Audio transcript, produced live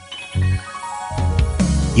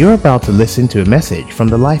You're about to listen to a message from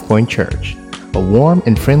the LifePoint Church, a warm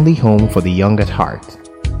and friendly home for the young at heart. Out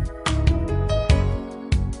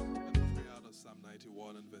of Psalm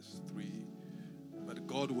 91 and verse 3, that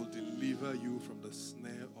God will deliver you from the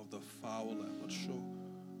snare of the fowler. I'm not sure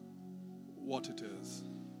what it is.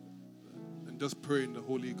 And just pray in the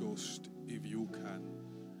Holy Ghost if you can.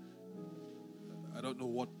 I don't know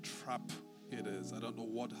what trap it is. I don't know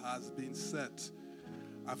what has been set.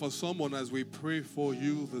 And for someone, as we pray for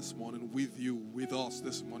you this morning, with you, with us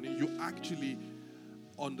this morning, you actually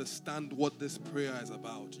understand what this prayer is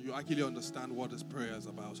about. You actually understand what this prayer is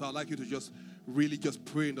about. So I'd like you to just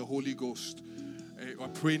pray in the Holy Ghost, or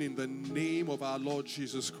praying in the name of our Lord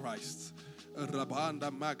Jesus Christ.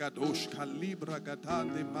 Rabanda magadosh kalibra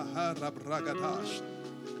gatande maharabragadash.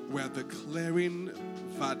 We are declaring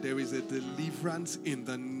that there is a deliverance in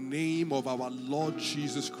the name of our Lord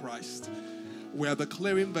Jesus Christ. We are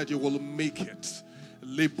declaring that you will make it.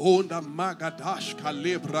 Lebonda magadash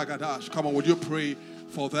kalebragadash. Come on, would you pray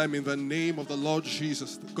for them in the name of the Lord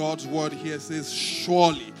Jesus? God's word here says,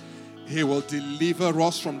 surely he will deliver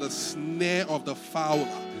us from the snare of the fowler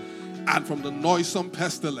and from the noisome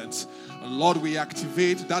pestilence. Lord, we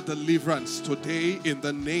activate that deliverance today in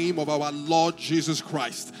the name of our Lord Jesus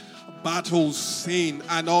Christ. Battles seen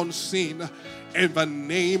and unseen, in the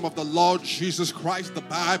name of the Lord Jesus Christ. The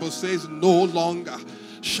Bible says, no longer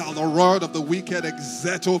shall the word of the wicked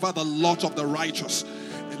exert over the lot of the righteous.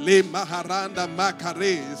 It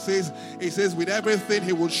says with everything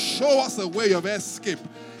he will show us a way of escape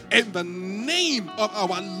in the name of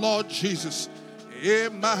our Lord Jesus.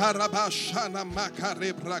 In the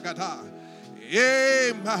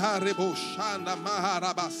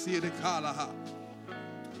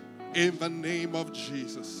name of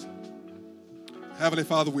Jesus. Heavenly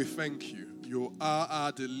Father, we thank you. You are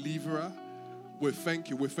our deliverer. We thank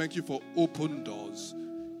you. We thank you for open doors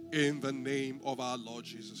in the name of our Lord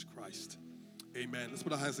Jesus Christ. Amen. Let's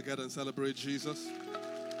put our hands together and celebrate Jesus.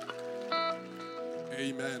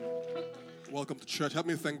 Amen. Welcome to church. Help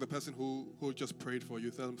me thank the person who just prayed for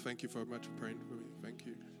you. Tell them thank you very much for praying for me. Thank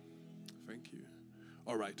you. Thank you.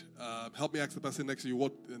 All right. Help me ask the person next to you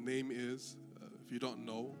what the name is. If you don't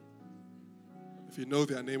know. If you know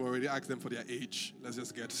their name already, ask them for their age. Let's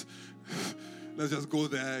just go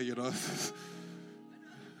there, you know.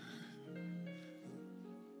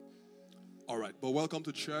 All right, but welcome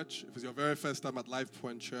to church. If it's your very first time at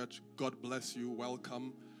LifePoint Church, God bless you.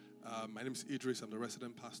 Welcome. My name is Idris. I'm the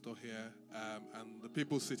resident pastor here. And the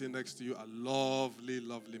people sitting next to you are lovely,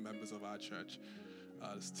 lovely members of our church.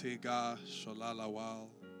 There's Tega, Sholalawal,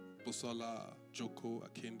 Busola, Joko,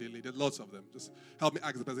 Akindele. There are lots of them. Just help me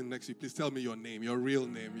ask the person next to you. Please tell me your name, your real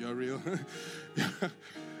name, your real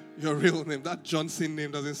name. That Johnson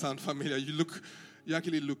name doesn't sound familiar. You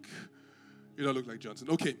don't look like Johnson.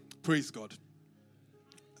 Okay, praise God.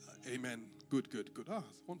 Amen. Good.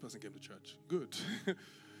 One person came to church. Good.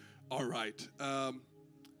 All right.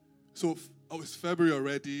 So it's February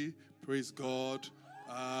already. Praise God.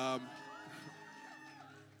 And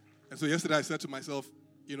so yesterday I said to myself,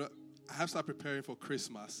 I have to start preparing for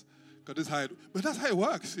Christmas. Because that's how it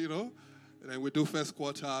works, And then we do first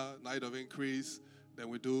quarter, night of increase. Then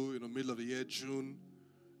we do, middle of the year, June.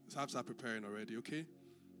 So I have to start preparing already, okay?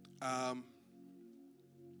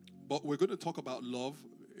 But we're going to talk about love,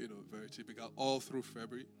 very typical, all through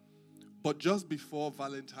February. But just before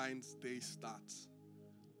Valentine's Day starts,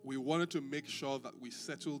 we wanted to make sure that we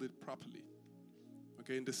settled it properly.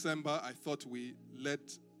 Okay, in December, I thought we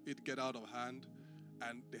let it get out of hand.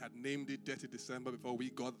 And they had named it Dirty December before we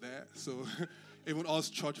got there. So even us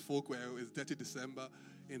church folk were, it's Dirty December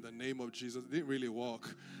in the name of Jesus. It didn't really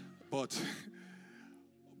work. But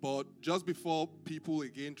just before people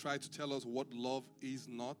again tried to tell us what love is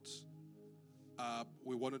not,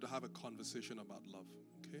 we wanted to have a conversation about love.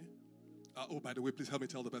 Okay? By the way, please help me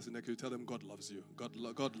tell the person next to you. Tell them God loves you. God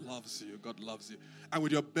loves you. God loves you. And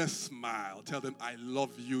with your best smile, tell them I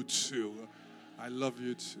love you too. I love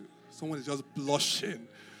you too. Someone is just blushing.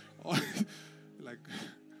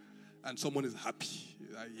 And someone is happy.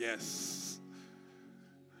 Yes.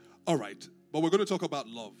 All right. But we're going to talk about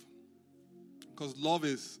love. Because love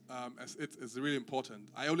is it's really important.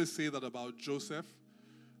 I always say that about Joseph.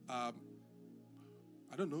 I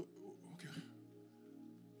don't know. Okay.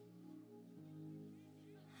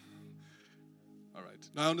 All right.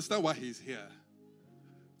 Now I understand why he's here.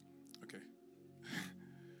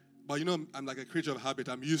 But I'm like a creature of habit.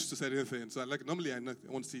 I'm used to certain things. So normally I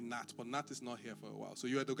want to see Nat, but Nat is not here for a while. So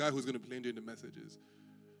you are the guy who's going to play during the messages.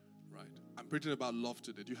 Right. I'm preaching about love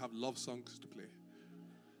today. Do you have love songs to play?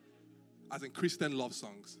 As in Christian love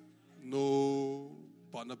songs. No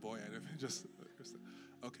Burna Boy, anything. Just Christian.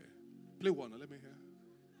 Okay. Play one. Let me hear.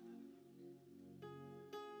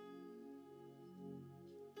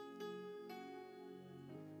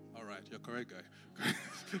 All right. You're correct, guy.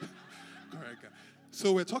 Correct guy.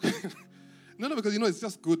 So we're talking. No, because, it's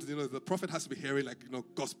just good. The prophet has to be hearing,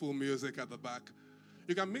 gospel music at the back.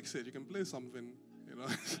 You can mix it. You can play something,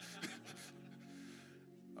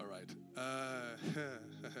 All right.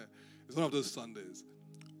 It's one of those Sundays.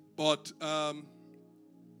 But,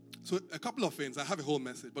 so a couple of things. I have a whole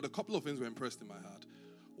message, but a couple of things were impressed in my heart.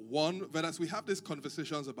 One, that as we have these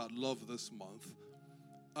conversations about love this month,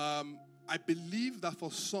 I believe that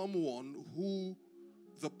for someone who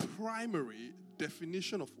the primary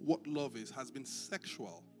definition of what love is has been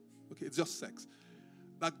sexual, okay, it's just sex,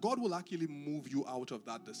 that God will actually move you out of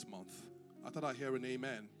that this month. I thought I'd hear an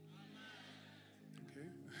amen. Okay.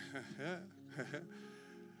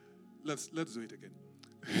 Let's do it again.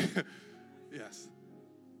 Yes.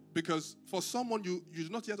 Because for someone, you do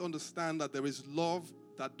not yet understand that there is love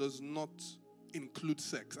that does not include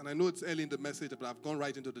sex. And I know it's early in the message, but I've gone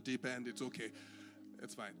right into the deep end. It's okay.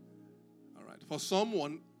 It's fine. All right. For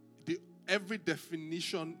someone, every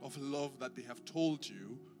definition of love that they have told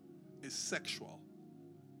you is sexual.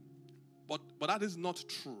 But that is not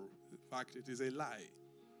true. In fact, it is a lie.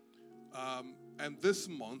 And this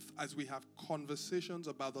month, as we have conversations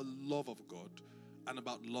about the love of God and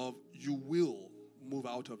about love, you will move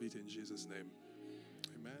out of it in Jesus' name.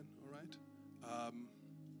 Amen. All right.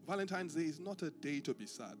 Valentine's Day is not a day to be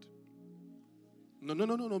sad.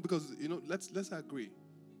 No. Because let's agree.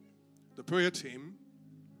 The prayer team,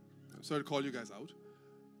 I'm sorry to call you guys out,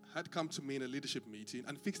 had come to me in a leadership meeting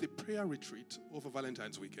and fixed a prayer retreat over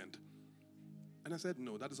Valentine's weekend. And I said,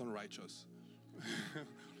 no, that is unrighteous.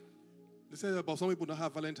 They said, but some people don't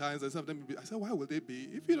have Valentine's. I said, why will they be?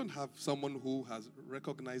 If you don't have someone who has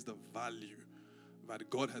recognized the value that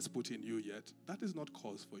God has put in you yet, that is not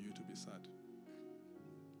cause for you to be sad.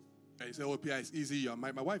 And you say, oh, Pia, it's easy.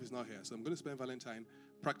 My wife is not here, so I'm going to spend Valentine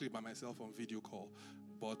practically by myself on video call.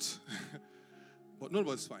 But no,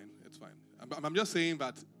 it's fine. It's fine. I'm just saying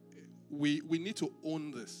that we need to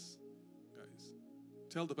own this, guys.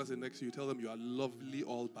 Tell the person next to you, tell them you are lovely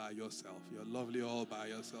all by yourself. You're lovely all by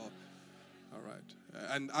yourself. All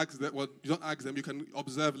right. And ask them, well, you don't ask them. You can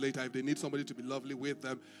observe later if they need somebody to be lovely with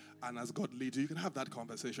them. And as God leads you, you can have that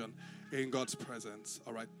conversation in God's presence.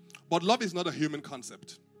 All right. But love is not a human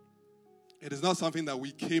concept. It is not something that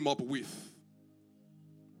we came up with.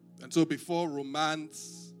 And so before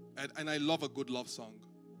romance, and I love a good love song.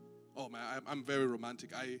 Oh, man, I'm very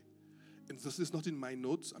romantic. This is not in my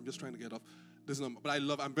notes. I'm just trying to get off.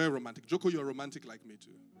 But I'm very romantic. Joko, you're romantic like me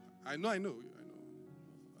too. I know.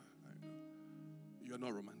 You're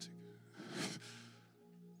not romantic.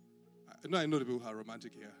 I know the people who are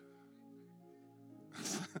romantic here.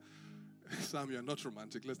 Sam, you're not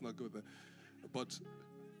romantic. Let's not go there. But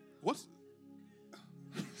what?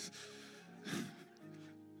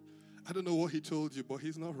 I don't know what he told you, but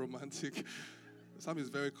he's not romantic. Sam is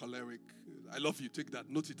very choleric. I love you. Take that.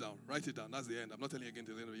 Note it down. Write it down. That's the end. I'm not telling you again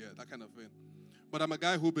till the end of the year. That kind of thing. But I'm a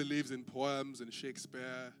guy who believes in poems and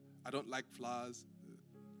Shakespeare. I don't like flowers.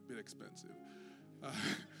 A bit expensive.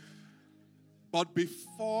 But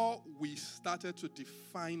before we started to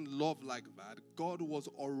define love like that, God was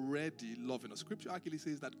already loving us. Scripture actually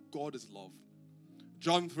says that God is love.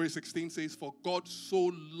 John 3:16 says, for God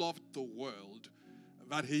so loved the world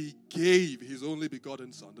that he gave his only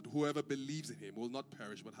begotten Son, that whoever believes in him will not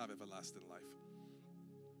perish but have everlasting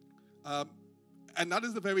life. And that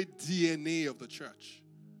is the very DNA of the church.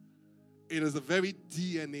 It is the very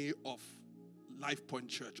DNA of Life Point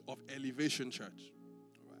Church, of Elevation Church.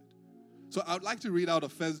 All right. So I would like to read out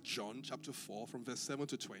of 1 John chapter 4 from verse 7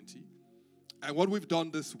 to 20. And what we've done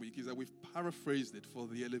this week is that we've paraphrased it for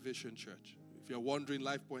the Elevation Church. If you're wondering,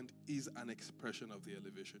 Life Point is an expression of the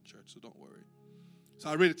Elevation Church, so don't worry. So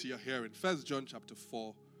I'll read it to your hearing. 1 John chapter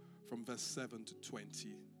 4 from verse 7 to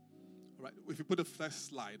 20. All right. If you put the first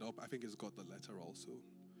slide up, I think it's got the letter also.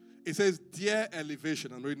 It says, Dear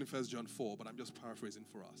Elevation, I'm reading 1 John 4, but I'm just paraphrasing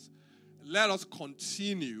for us. Let us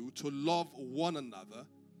continue to love one another,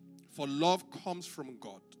 for love comes from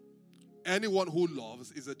God. Anyone who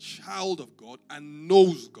loves is a child of God and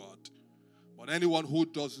knows God. But anyone who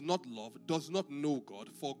does not love does not know God,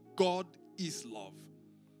 for God is love.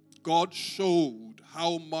 God showed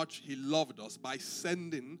how much he loved us by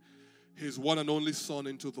sending his one and only Son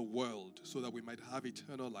into the world so that we might have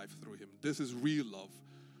eternal life through him. This is real love.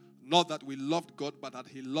 Not that we loved God, but that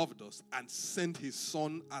he loved us and sent his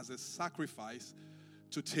Son as a sacrifice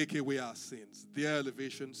to take away our sins. Dear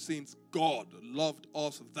Elevation, since God loved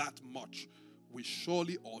us that much, we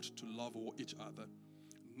surely ought to love each other.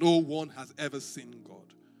 No one has ever seen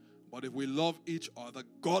God. But if we love each other,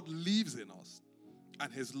 God lives in us,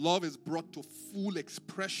 and his love is brought to full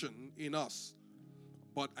expression in us.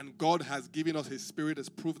 And God has given us his Spirit as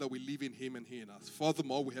proof that we live in him and he in us.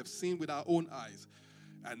 Furthermore, we have seen with our own eyes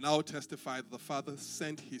and now testify that the Father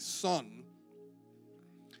sent his Son.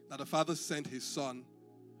 That the Father sent his Son.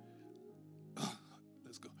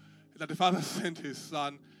 Let's go. That the Father sent his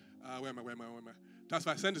Son. Where am I? That's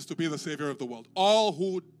why I sent us to be the Savior of the world. All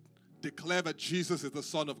who declare that Jesus is the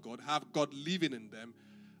Son of God have God living in them,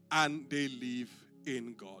 and they live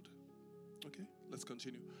in God. Okay, let's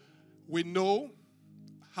continue. We know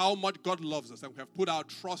how much God loves us, and we have put our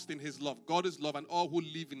trust in his love. God is love, and all who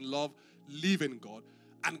live in love live in God,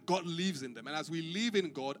 and God lives in them. And as we live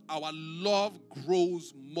in God, our love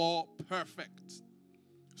grows more perfect.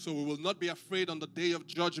 So we will not be afraid on the day of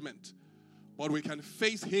judgment, but we can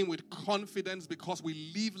face him with confidence because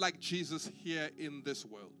we live like Jesus here in this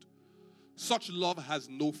world. Such love has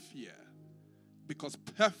no fear, because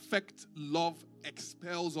perfect love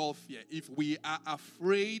expels all fear. If we are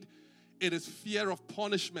afraid, it is fear of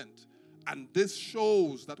punishment. And this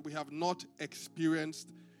shows that we have not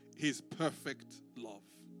experienced his perfect love.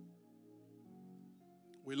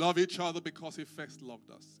 We love each other because he first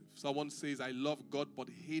loved us. If someone says, I love God, but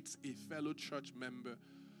hates a fellow church member,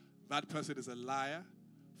 that person is a liar.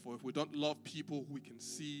 For if we don't love people who we can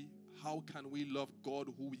see, how can we love God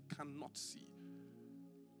who we cannot see?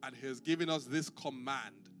 And he has given us this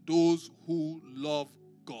command: those who love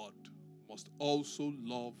God must also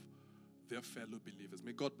love their fellow believers.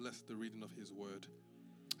 May God bless the reading of his word.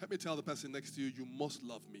 Let me tell the person next to you, you must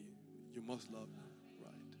love me. You must love me.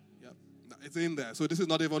 Right. Yep. No, it's in there. So this is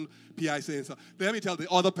not even PI saying so. Let me tell the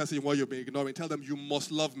other person what you're being ignoring. Tell them, you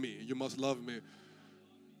must love me. You must love me.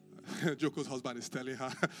 Joko's husband is telling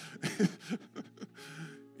her.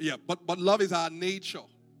 Yeah, but love is our nature.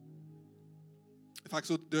 In fact,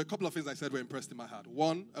 so there are a couple of things I said were impressed in my heart.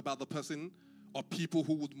 One, about the person or people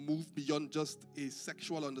who would move beyond just a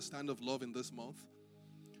sexual understanding of love in this month.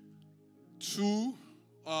 Two,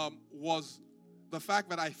 was the fact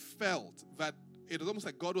that I felt that it is almost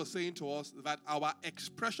like God was saying to us that our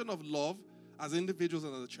expression of love as individuals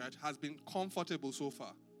and as a church has been comfortable so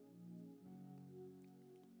far.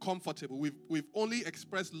 Comfortable. We've only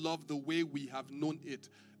expressed love the way we have known it,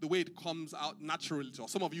 the way it comes out naturally to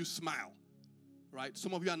us. Some of you smile, right?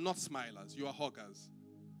 Some of you are not smilers, you are huggers.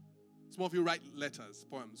 Some of you write letters,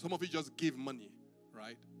 poems. Some of you just give money,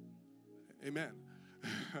 right? Amen.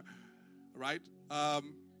 Right?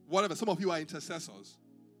 Whatever. Some of you are intercessors,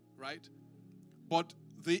 right? But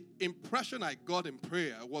the impression I got in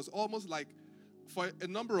prayer was almost like, for a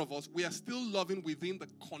number of us, we are still loving within the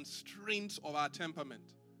constraints of our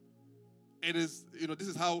temperament. It is, this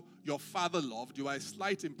is how your father loved. You are a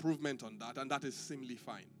slight improvement on that, and that is simply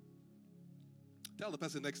fine. Tell the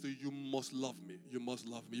person next to you, you must love me. You must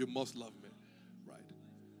love me. You must love me. Right?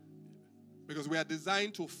 Because we are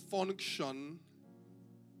designed to function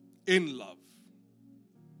in love.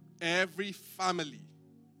 Every family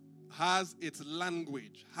has its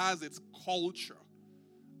language, has its culture,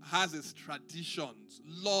 has its traditions.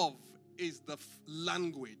 Love is the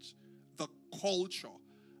language, the culture,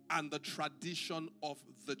 and the tradition of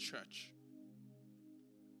the church.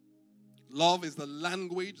 Love is the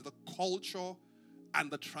language, the culture, and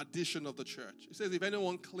the tradition of the church. It says if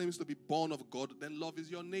anyone claims to be born of God, then love is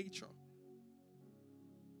your nature.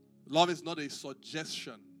 Love is not a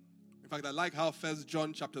suggestion. In fact, I like how 1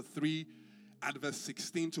 John chapter 3 at verse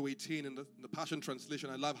 16 to 18 in the Passion Translation,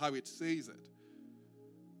 I love how it says it.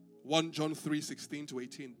 1 John 3, 16 to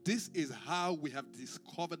 18. This is how we have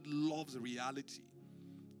discovered love's reality.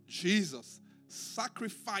 Jesus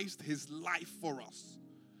sacrificed his life for us.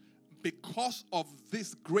 Because of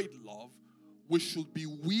this great love, we should be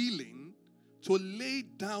willing to lay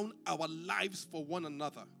down our lives for one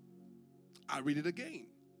another. I read it again.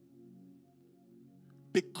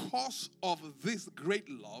 Because of this great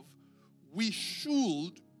love, we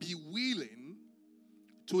should be willing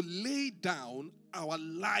to lay down our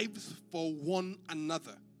lives for one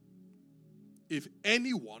another. If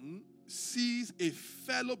anyone sees a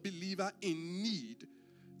fellow believer in need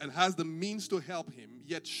and has the means to help him,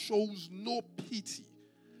 yet shows no pity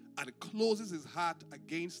and closes his heart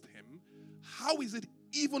against him, how is it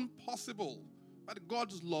even possible that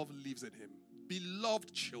God's love lives in him?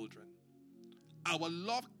 Beloved children, our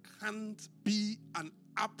love can't be an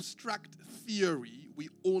abstract theory we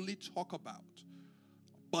only talk about,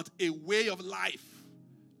 but a way of life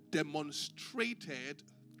demonstrated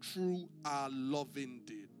through our loving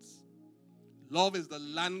deeds. Love is the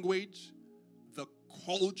language, the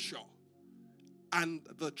culture, and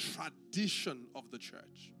the tradition of the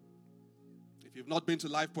church. If you've not been to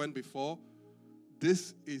Life Point before,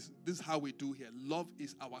 this is how we do here. Love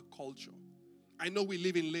is our culture. I know we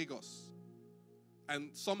live in Lagos, and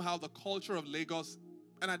somehow the culture of Lagos,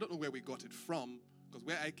 and I don't know where we got it from, because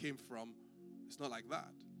where I came from, it's not like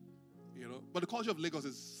that, you know. But the culture of Lagos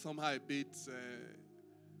is somehow a bit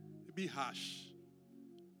harsh.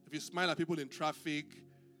 If you smile at people in traffic,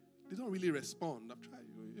 they don't really respond. I've tried,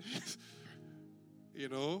 you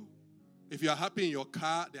know. If you are happy in your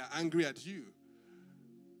car, they are angry at you.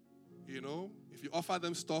 You know, if you offer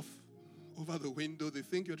them stuff over the window, they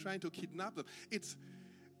think you're trying to kidnap them. It's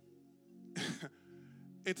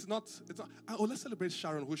not. Oh, let's celebrate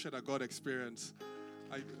Sharon, who shared a God experience.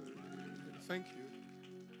 Thank you.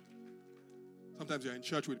 Sometimes you're in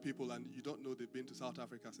church with people and you don't know they've been to South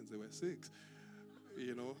Africa since they were 6.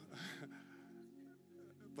 You know,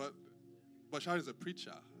 but Sharon is a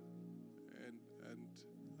preacher,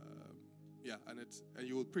 and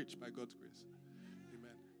you will preach by God's grace.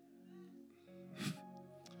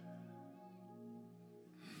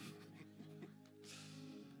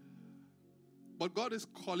 But God is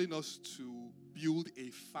calling us to build a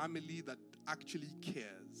family that actually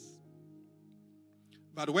cares.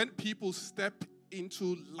 But when people step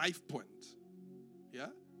into Life Point,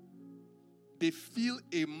 they feel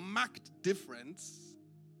a marked difference,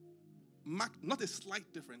 not a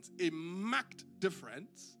slight difference, a marked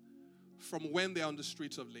difference from when they're on the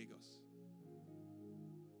streets of Lagos.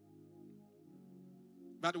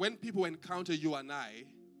 But when people encounter you and I,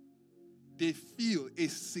 they feel a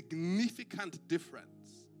significant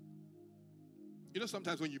difference. You know,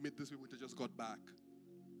 sometimes when you meet these people that just got back,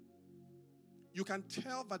 you can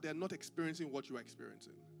tell that they're not experiencing what you are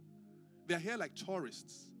experiencing. They're here like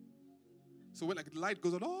tourists. So when like the light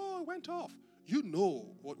goes on, oh, it went off. You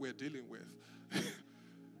know what we're dealing with.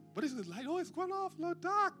 But it's light, oh, it's gone off, no,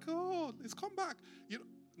 dark, oh, it's come back. You know,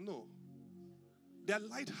 no. They're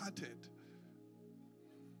lighthearted.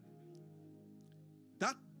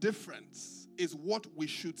 That difference is what we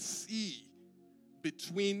should see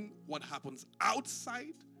between what happens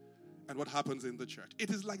outside and what happens in the church. It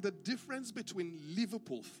is like the difference between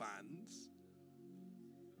Liverpool fans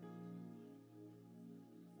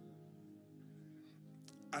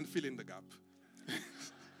and fill in the gap.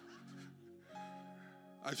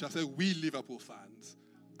 I shall say we Liverpool fans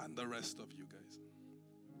and the rest of you guys.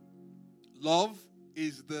 Love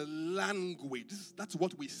is the language. That's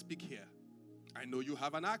what we speak here. I know you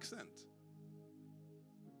have an accent.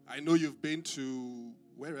 I know you've been to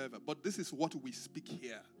wherever, but this is what we speak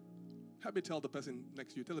here. Help me tell the person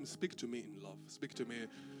next to you, tell them, speak to me in love. Speak to me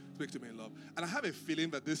in love. And I have a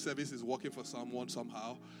feeling that this service is working for someone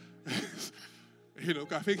somehow. You know,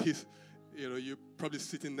 I think you're probably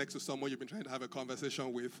sitting next to someone you've been trying to have a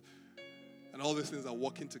conversation with, and all these things are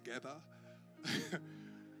working together.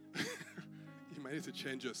 You might need to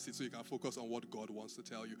change your seat so you can focus on what God wants to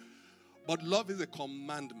tell you. But love is a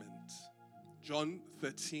commandment. John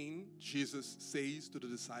 13, Jesus says to the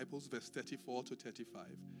disciples, verse 34 to 35,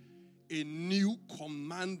 a new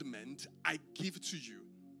commandment I give to you,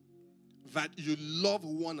 that you love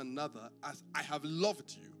one another as I have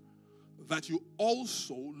loved you, that you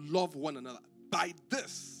also love one another. By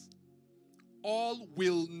this, all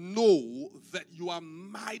will know that you are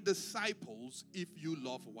my disciples if you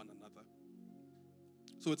love one another.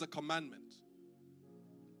 So it's a commandment.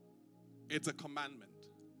 It's a commandment.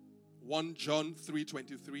 1 John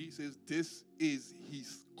 3:23 says, this is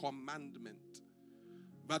his commandment,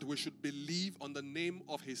 that we should believe on the name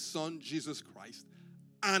of his Son, Jesus Christ,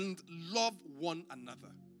 and love one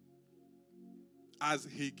another as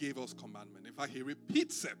he gave us commandment. In fact, he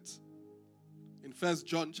repeats it in 1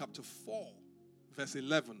 John chapter 4, verse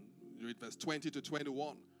 11. You read verse 20 to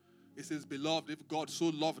 21. It says, beloved, if God so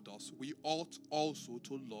loved us, we ought also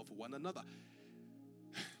to love one another.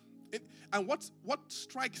 And what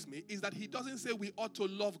strikes me is that he doesn't say we ought to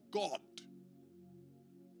love God.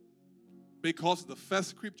 Because the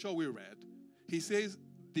first scripture we read, he says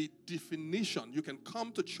the definition, you can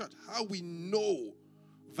come to church, how we know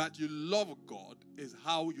that you love God is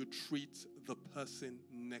how you treat the person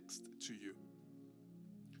next to you.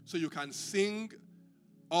 So you can sing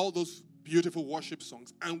all those beautiful worship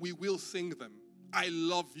songs, and we will sing them. I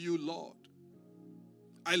love you, Lord.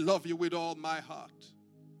 I love you with all my heart.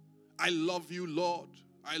 I love you, Lord.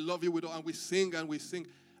 I love you with all, and we sing and we sing.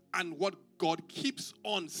 And what God keeps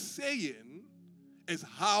on saying is,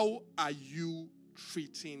 how are you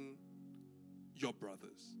treating your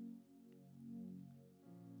brothers?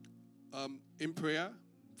 In prayer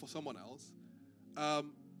for someone else,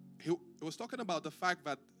 he was talking about the fact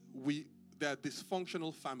that there are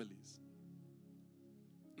dysfunctional families.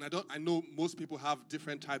 And I know most people have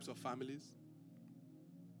different types of families.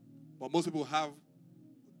 But most people have,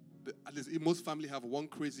 at least most family have one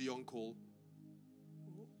crazy uncle,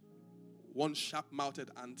 one sharp-mouthed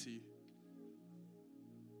auntie,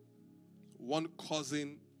 one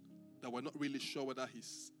cousin that we're not really sure what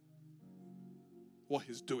he's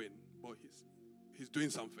doing, but he's doing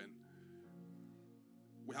something.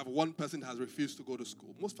 We have one person that has refused to go to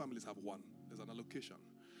school. Most families have one. There's an allocation.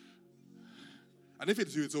 And if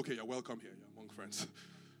it's you, it's okay. You're welcome here. You're among friends.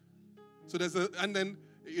 So and then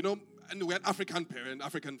we had African parents,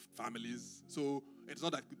 African families. So it's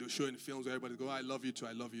not like they're showing films where everybody go, I love you too,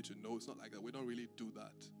 I love you too. No, it's not like that. We don't really do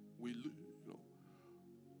that.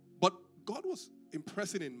 But God was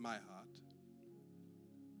impressing in my heart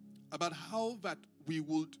about how that we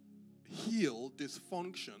would heal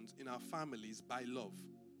dysfunctions in our families by love.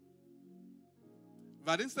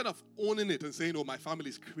 That instead of owning it and saying, oh, my family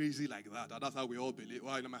is crazy like that, and that's how we all believe,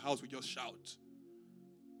 well, in my house we just shout.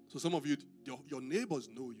 So some of you, your neighbors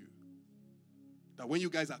know you. That when you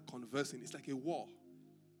guys are conversing, it's like a war.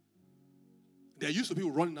 There used to be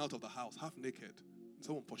people running out of the house, half naked, and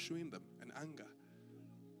someone pursuing them in anger.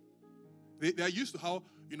 They are used to how,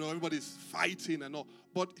 everybody's fighting and all.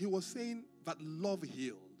 But he was saying that love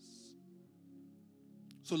heals.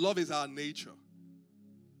 So love is our nature.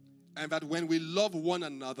 And that when we love one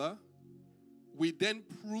another, we then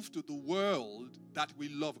prove to the world that we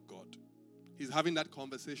love God. He's having that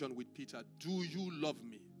conversation with Peter. Do you love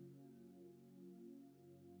me?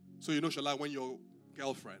 So Shala, when your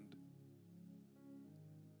girlfriend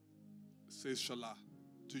says, Shala,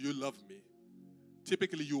 do you love me?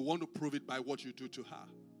 Typically, you want to prove it by what you do to her,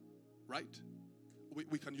 right?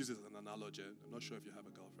 We can use it as an analogy. I'm not sure if you have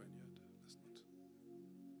a girlfriend yet. Let's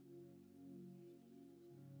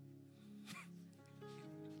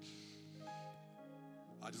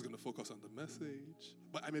not. I'm just going to focus on the message.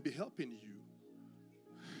 But I may be helping you.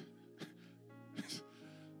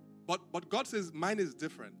 But God says, mine is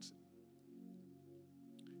different.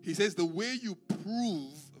 He says, the way you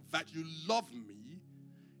prove that you love me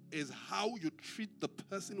is how you treat the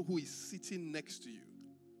person who is sitting next to you.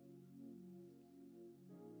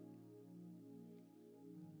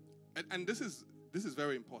 And this is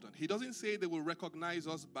very important. He doesn't say they will recognize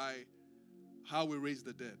us by how we raise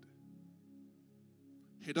the dead.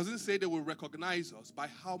 He doesn't say they will recognize us by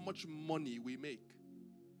how much money we make.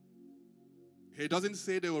 He doesn't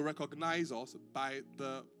say they will recognize us by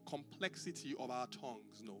the complexity of our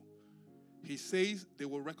tongues. No. He says they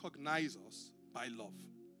will recognize us by love.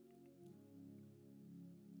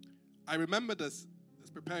 I remember this,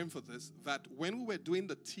 preparing for this, that when we were doing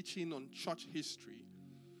the teaching on church history,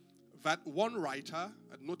 that one writer,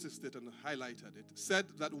 I noticed it and highlighted it, said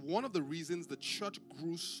that one of the reasons the church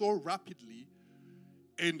grew so rapidly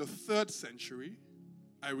in the 3rd century,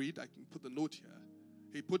 I can put the note here,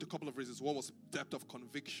 he put a couple of reasons. One was depth of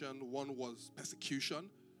conviction, one was persecution.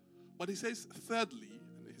 But he says, thirdly,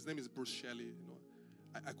 and his name is Bruce Shelley,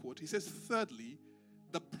 I quote, he says, thirdly,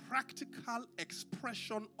 the practical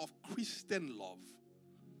expression of Christian love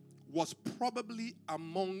was probably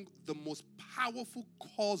among the most powerful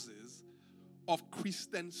causes of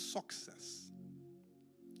Christian success.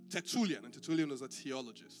 Tertullian, and Tertullian was a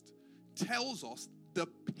theologist, tells us the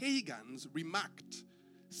pagans remarked,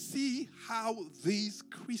 see how these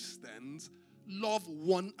Christians love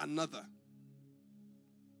one another.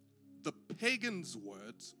 The pagans'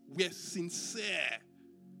 words were sincere.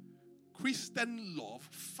 Christian love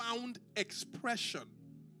found expression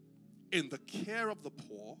in the care of the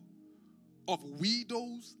poor, of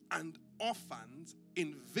widows and orphans,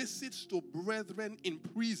 in visits to brethren in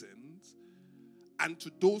prisons, and to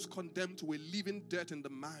those condemned to a living death in the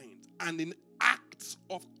mind, and in acts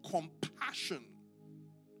of compassion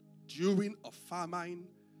during a famine,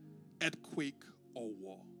 earthquake, or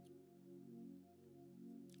war.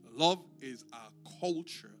 Love is our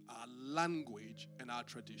culture, our language, and our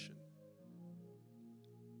tradition.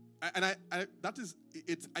 And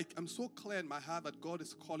I'm so clear in my heart that God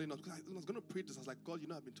is calling us. Because I was going to preach this. I was like, God,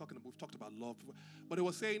 we've talked about love. But it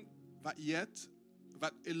was saying that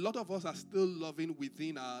that a lot of us are still loving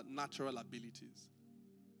within our natural abilities.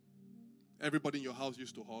 Everybody in your house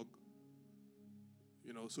used to hug.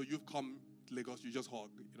 So you've come to Lagos, you just hug,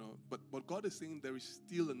 But God is saying there is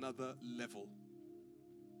still another level.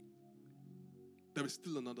 There is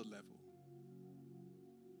still another level.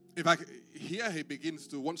 In fact, here he begins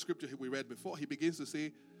to, one scripture we read before, he begins to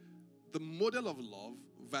say, the model of love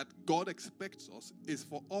that God expects us is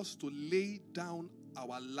for us to lay down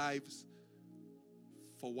our lives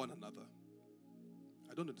for one another.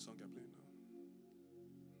 I don't know the song I'm playing now.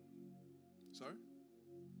 Sorry?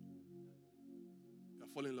 You're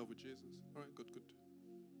falling in love with Jesus. All right, good.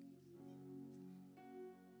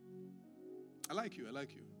 I like you.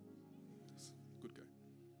 Good guy.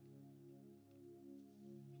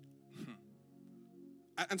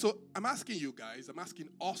 And so I'm asking you guys, I'm asking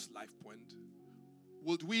us, Life Point,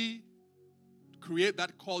 would we create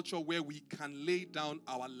that culture where we can lay down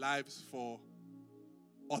our lives for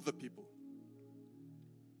other people?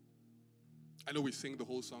 I know we sing the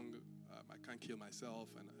whole song, I can't kill myself,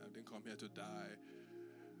 and I didn't come here to die.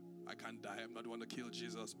 I can't die, I'm not the one to kill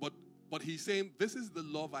Jesus. But he's saying, this is the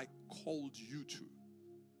love I called you to.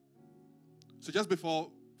 So just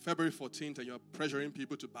before February 14th, and you're pressuring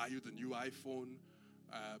people to buy you the new iPhone,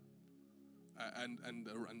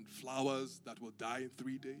 and flowers that will die in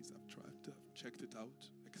 3 days. I've checked it out.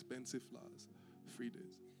 Expensive flowers, 3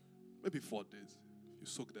 days. Maybe 4 days. You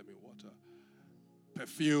soak them in water.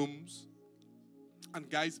 Perfumes. And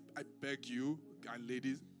guys, I beg you, and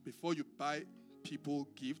ladies, before you buy people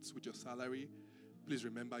gifts with your salary, please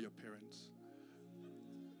remember your parents.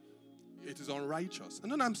 It is unrighteous.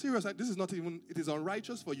 And no, I'm serious. This is not even, it is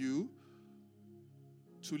unrighteous for you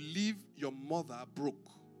to leave your mother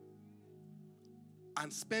broke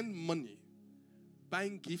and spend money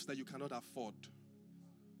buying gifts that you cannot afford.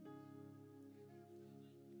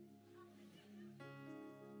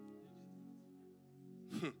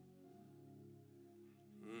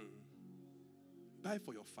 Buy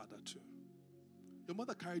for your father too. Your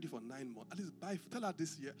mother carried you for 9 months. At least tell her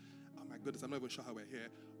this year. Oh my goodness, I'm not even sure how we're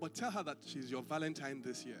here. But tell her that she's your Valentine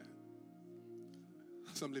this year.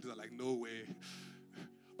 Some ladies are like, no way.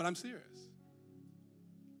 But I'm serious.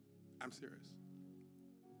 I'm serious.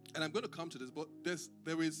 And I'm going to come to this, but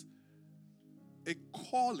there is a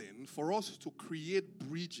calling for us to create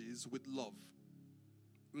bridges with love.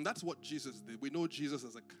 And that's what Jesus did. We know Jesus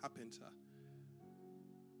as a carpenter.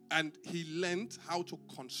 And he learned how to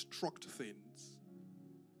construct things.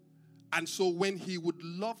 And so when he would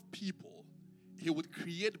love people, he would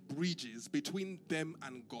create bridges between them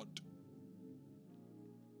and God.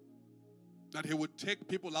 That he would take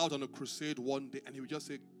people out on a crusade one day and he would just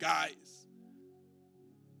say, guys,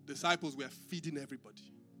 disciples were feeding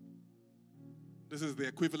everybody. This is the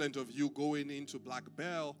equivalent of you going into Black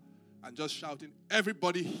Bell and just shouting,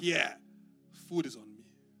 everybody here, food is on me.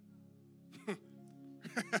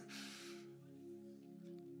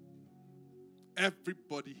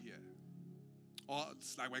 Everybody here. Or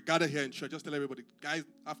it's like we're gathered here in church, just tell everybody, guys,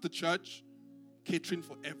 after church, catering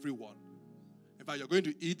for everyone. In fact, you're going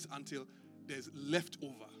to eat until there's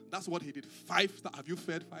leftover. That's what he did. Have you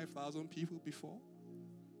fed 5,000 people before?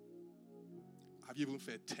 Have you even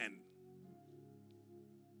fed 10?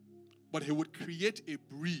 But he would create a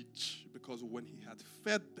bridge because when he had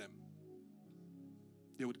fed them,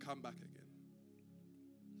 they would come back again.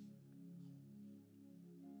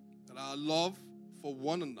 That our love for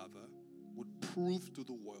one another would prove to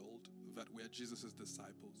the world that we are Jesus'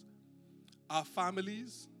 disciples. Our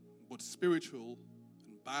families, both spiritual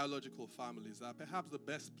and biological families, are perhaps the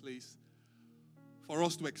best place for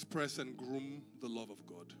us to express and groom the love of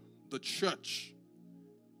God. The church,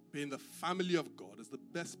 being the family of God, is the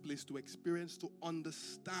best place to experience, to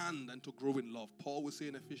understand, and to grow in love. Paul will say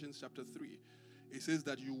in Ephesians chapter 3, he says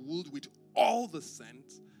that you would with all the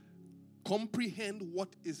saints comprehend what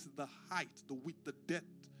is the height, the width, the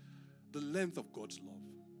depth, the length of God's love.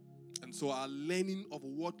 And so our learning of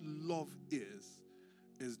what love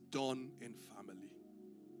is done in family.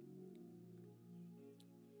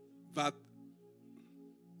 That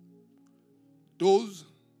those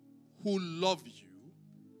who love you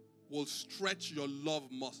will stretch your love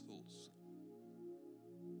muscles.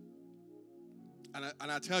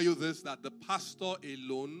 And I tell you this, that the pastor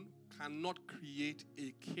alone cannot create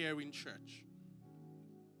a caring church.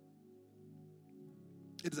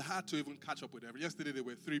 It's hard to even catch up with everyone. Yesterday there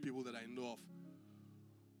were 3 people that I know of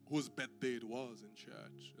whose birthday it was in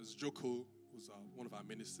church. It's Joko, who's one of our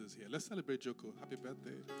ministers here. Let's celebrate Joko. Happy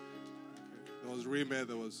birthday. Okay. There was Raymer,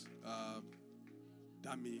 there was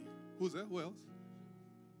Dami. Who's there? Who else?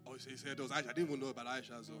 Oh, he said there was Aisha. I didn't even know about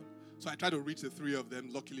Aisha's own. So I tried to reach the 3 of them.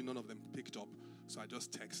 Luckily, none of them picked up. So I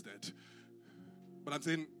just texted. But I'm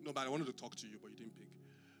saying, no, but I wanted to talk to you, but you didn't pick.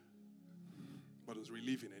 But it was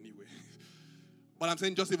relieving anyway. But I'm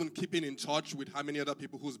saying just even keeping in touch with how many other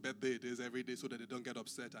people whose birthday it is every day so that they don't get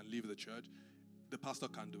upset and leave the church. The pastor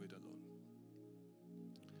can't do it alone.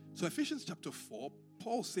 So Ephesians chapter 4,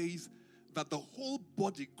 Paul says that the whole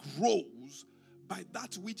body grows by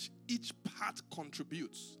that which each part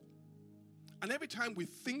contributes. And every time we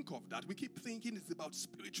think of that, we keep thinking it's about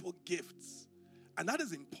spiritual gifts. And that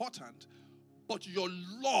is important. But your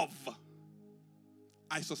love,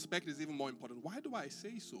 I suspect, is even more important. Why do I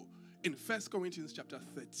say so? In 1 Corinthians chapter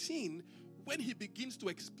 13, when he begins to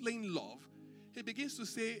explain love, he begins to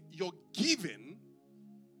say, your giving,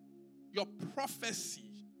 your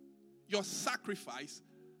prophecy, your sacrifice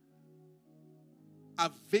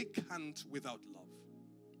are vacant without love.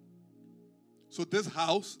 So this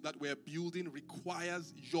house that we're building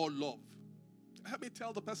requires your love. Help me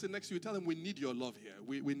tell the person next to you, tell them we need your love here.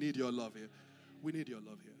 We need your love here. We need your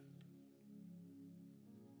love here.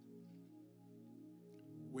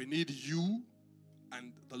 We need you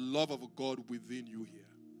and the love of God within you here.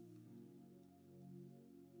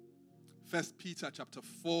 1 Peter chapter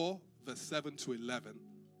 4, verse 7 to 11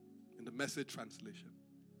 in the Message translation.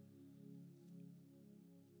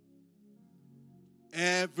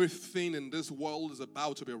 Everything in this world is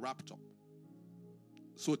about to be wrapped up.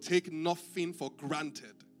 So take nothing for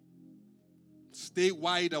granted. Stay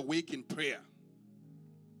wide awake in prayer.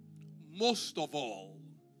 Most of all,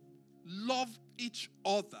 love each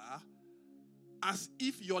other as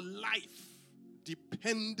if your life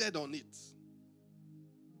depended on it.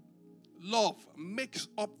 Love makes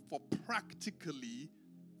up for practically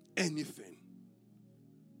anything.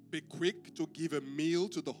 Be quick to give a meal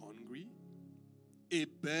to the hungry, a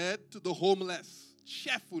bed to the homeless,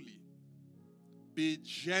 cheerfully. Be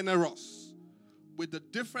generous with the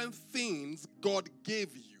different things God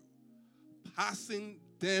gave you, passing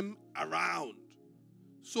them around,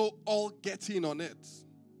 so all get in on it.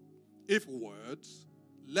 If words,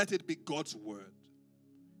 let it be God's word.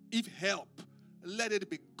 If help, let it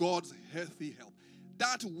be God's healthy help.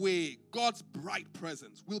 That way, God's bright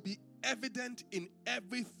presence will be evident in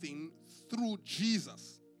everything through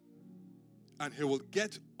Jesus. And he will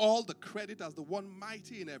get all the credit as the one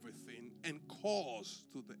mighty in everything and cause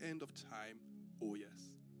to the end of time. Oh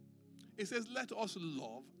yes. It says, let us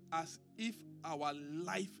love as if our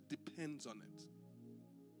life depends on it.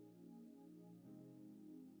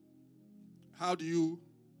 How do you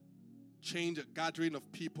change a gathering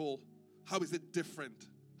of people? How is it different?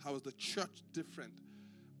 How is the church different?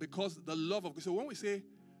 Because the love of God. So when we say,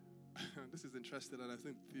 this is interesting, and I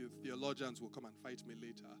think the theologians will come and fight me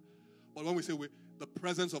later. But when we say the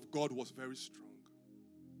presence of God was very strong,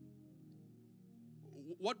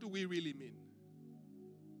 what do we really mean?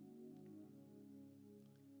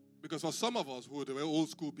 Because for some of us who were old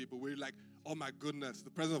school people, we're like, oh my goodness, the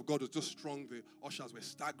presence of God was just strong. The ushers were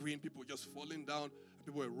staggering, people were just falling down.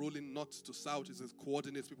 People were rolling nuts to south. It says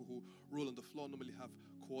coordinates. People who roll on the floor normally have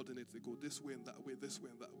coordinates. They go this way and that way, this way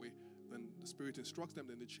and that way. Then the Spirit instructs them,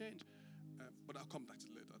 then they change. But I'll come back to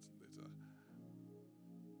later.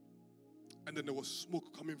 And then there was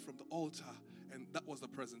smoke coming from the altar, and that was the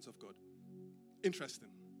presence of God. Interesting.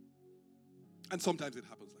 And sometimes it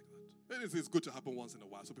happens like that. It's good to happen once in a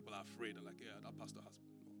while, so people are afraid and like, yeah, that pastor has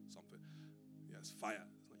something. Yeah, it's fire.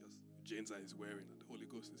 It's not just James is wearing and the Holy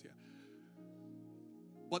Ghost is here.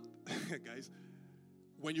 But, guys,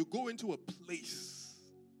 when you go into a place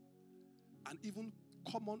and even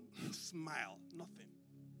common smile, nothing.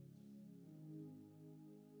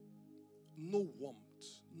 No warmth,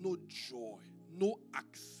 no joy, no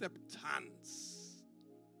acceptance,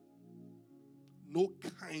 no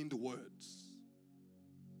kind words.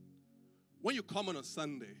 When you come on a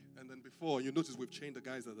Sunday, and then before, you notice we've chained the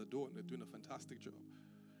guys at the door, and they're doing a fantastic job.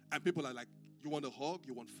 And people are like, you want a hug?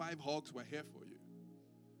 You want 5 hugs? We're here for you.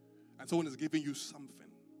 And someone is giving you something.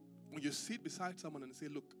 When you sit beside someone and say,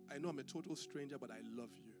 look, I know I'm a total stranger, but I love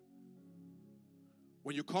you.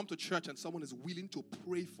 When you come to church and someone is willing to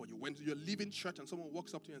pray for you. When you're leaving church and someone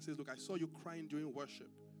walks up to you and says, look, I saw you crying during worship.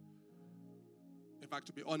 In fact,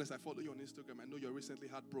 to be honest, I follow you on Instagram. I know you're recently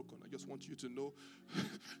heartbroken. I just want you to know.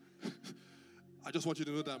 I just want you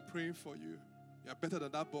to know that I'm praying for you. You're better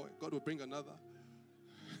than that boy. God will bring another.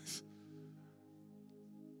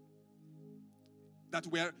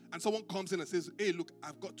 And someone comes in and says, hey, look,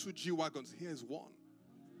 I've got 2 G-Wagons. Here's one.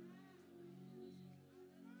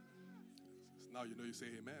 Now you know you say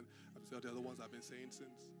amen. I'm saying the other ones I've been saying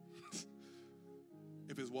since.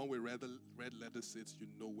 If it's one with red leather seats, you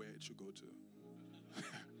know where it should go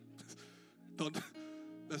to.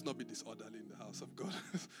 Let's not be disorderly in the house of God.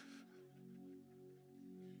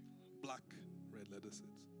 Black, red leather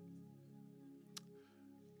seats.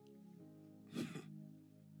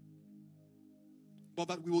 But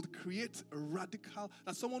that we would create a radical,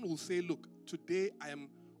 that someone will say, look, today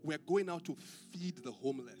we're going out to feed the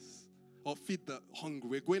homeless or feed the hungry.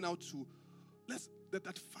 We're going out to,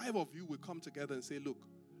 that 5 of you will come together and say, look,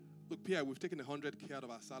 Pierre, we've taken 100K out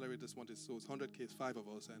of our salary this month, so it's 100K, it's 5 of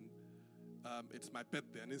us, and it's my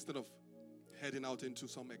birthday. And instead of heading out into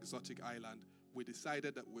some exotic island, we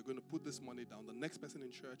decided that we're going to put this money down. The next person in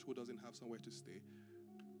church who doesn't have somewhere to stay,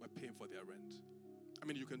 we're paying for their rent. I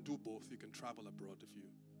mean, you can do both. You can travel abroad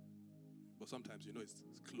but sometimes,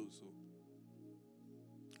 it's close. So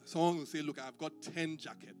Someone will say, look, I've got 10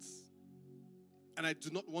 jackets. And I do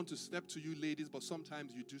not want to step to you ladies, but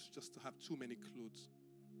sometimes you do just have too many clothes.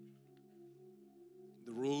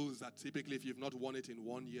 The rule is that typically if you've not worn it in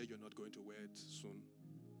 1 year, you're not going to wear it soon.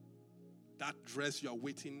 That dress you're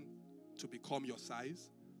waiting to become your size.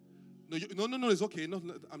 No, it's okay. No,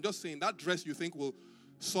 I'm just saying that dress you think will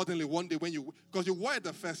suddenly one day when you, because you wore it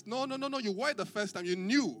the first, no, you wore it the first time, you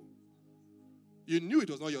knew it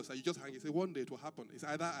was not your size. You just hang it, say one day it will happen. It's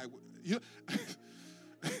either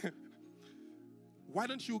why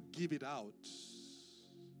don't you give it out?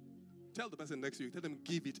 Tell the person next to you, tell them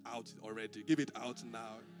give it out already. Give it out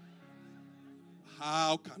now.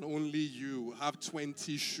 How can only you have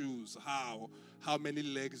 20 shoes? How? How many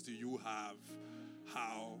legs do you have?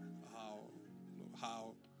 How?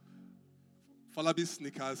 Falabi's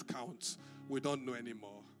sneakers count. We don't know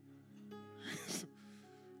anymore.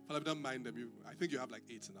 Falabi, don't mind them. I think you have like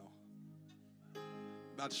 8 now.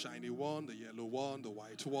 That shiny one, the yellow one, the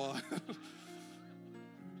white one.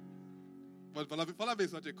 But Falabi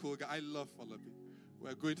is such a cool guy. I love Falabi.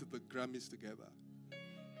 We're going to the Grammys together.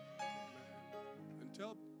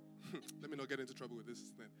 And let me not get into trouble with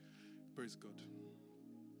this then. Praise God.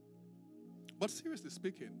 But seriously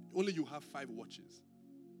speaking, only you have 5 watches.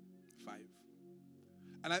 5.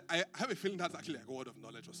 And I have a feeling that's actually like a word of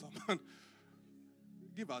knowledge for someone.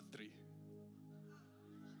 Give out 3.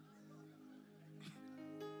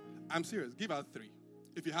 I'm serious. Give out 3.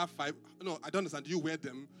 If you have 5, no, I don't understand. Do you wear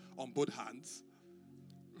them on both hands?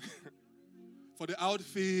 For the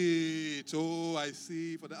outfit. Oh, I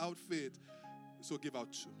see. For the outfit. So give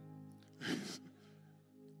out 2.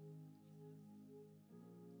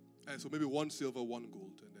 And so maybe 1 silver, 1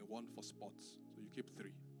 gold, and then 1 for spots. So you keep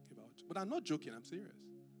 3. Give out. But I'm not joking. I'm serious.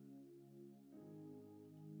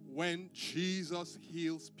 When Jesus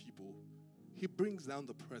heals people, he brings down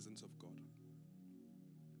the presence of God.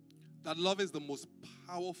 That love is the most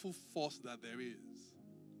powerful force that there is.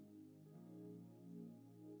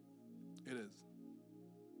 It is.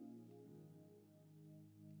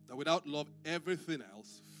 That without love, everything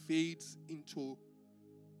else fades into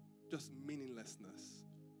just meaninglessness.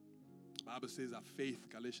 The Bible says that faith,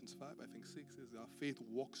 Galatians 5, I think 6, says that faith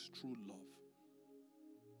walks through love.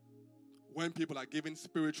 When people are given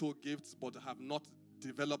spiritual gifts but have not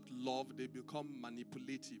developed love, they become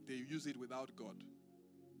manipulative. They use it without God.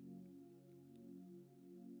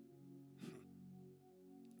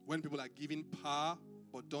 When people are given power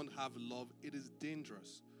but don't have love, it is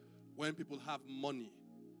dangerous. When people have money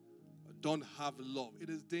but don't have love, it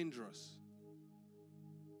is dangerous.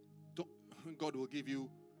 God will give you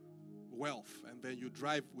wealth and then you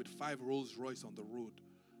drive with 5 Rolls Royce on the road.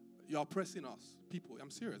 You're oppressing us, people. I'm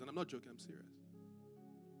serious, and I'm not joking, I'm serious.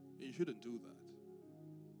 You shouldn't do that.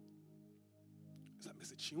 It's like,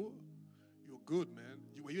 Mr. Chinwo, you're good, man.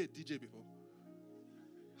 Were you a DJ before?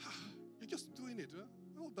 You're just doing it, huh?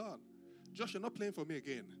 Well done. Josh, you're not playing for me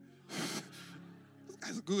again. This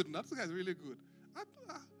guy's good, man. This guy's really good. Well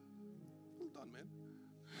done, man.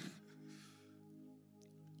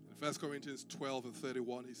 In 1 Corinthians 12 and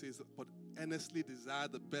 31, he says, but earnestly desire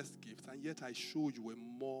the best gift, and yet I show you a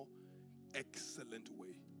more excellent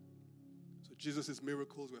way. So Jesus'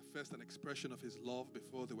 miracles were first an expression of his love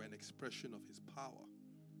before they were an expression of his power.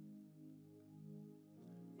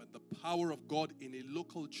 But the power of God in a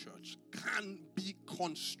local church can be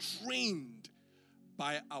constrained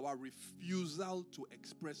by our refusal to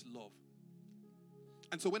express love.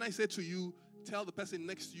 And so when I say to you, tell the person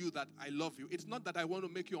next to you that I love you, it's not that I want to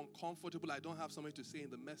make you uncomfortable, I don't have something to say in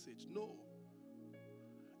the message. No.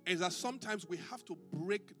 It's that sometimes we have to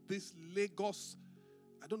break this Lagos,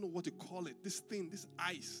 I don't know what to call it, this thing, this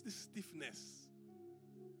ice, this stiffness.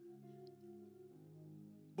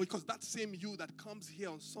 Because that same you that comes here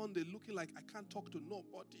on Sunday looking like I can't talk to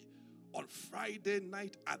nobody, on Friday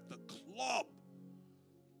night at the club,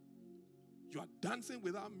 you are dancing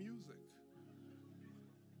without music.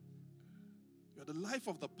 You're the life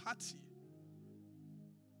of the party.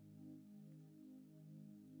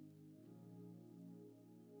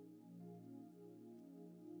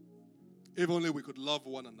 If only we could love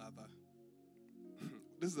one another.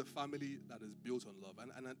 This is a family that is built on love.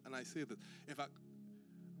 And I say that, in fact,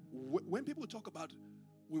 when people talk about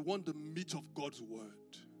we want the meat of God's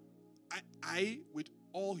word, I with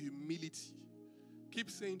all humility, keep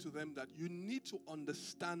saying to them that you need to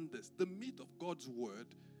understand this. The meat of God's word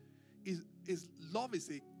is love is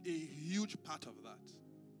a huge part of that.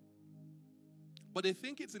 But they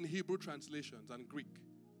think it's in Hebrew translations and Greek.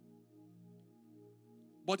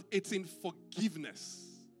 But it's in forgiveness.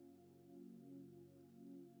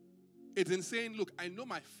 It's in saying, look, I know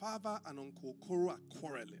my father and Uncle Koro are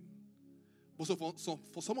quarreling. But so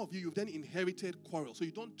for some of you, you've then inherited quarrel. So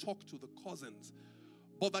you don't talk to the cousins,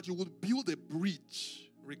 but that you will build a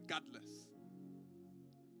bridge regardless.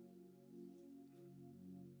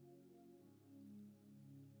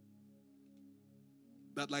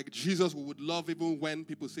 That like Jesus, we would love even when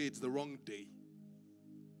people say it's the wrong day.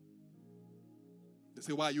 They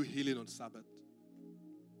say, why are you healing on Sabbath?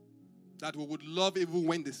 That we would love even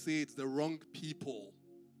when they say it's the wrong people.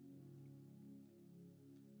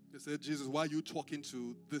 They say, Jesus, why are you talking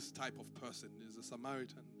to this type of person? He's a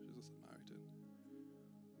Samaritan. She's a Samaritan.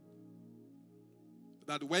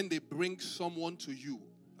 That when they bring someone to you,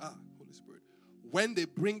 Holy Spirit, when they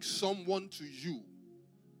bring someone to you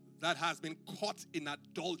that has been caught in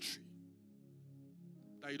adultery,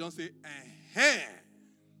 that you don't say,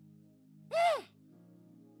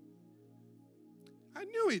 I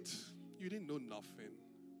knew it. You didn't know nothing.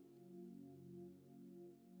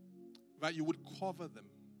 That you would cover them.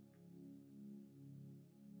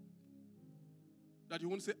 That you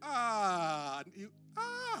wouldn't say, and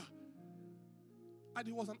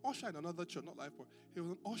he was an usher in another church, not Life Point. He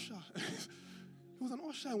was an usher. He was an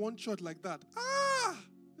usher in one church like that.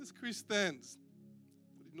 These Christians.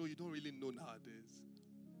 But you don't really know nowadays.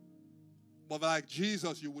 But like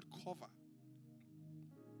Jesus, you would cover.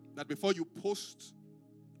 That before you post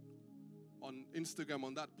on Instagram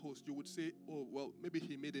on that post, you would say, oh, well, maybe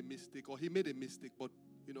he made a mistake, or he made a mistake, but,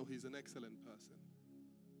 he's an excellent person.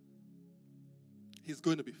 He's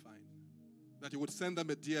going to be fine. That you would send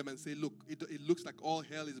them a DM and say, look, it looks like all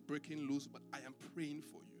hell is breaking loose, but I am praying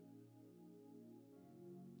for you.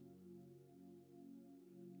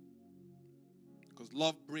 Because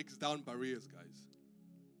love breaks down barriers, guys.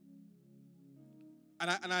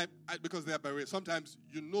 And I because there are barriers. Sometimes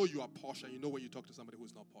you are posh, and you know when you talk to somebody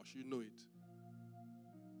who's not posh. You know it.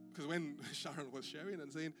 Because when Sharon was sharing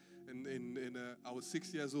and saying, I was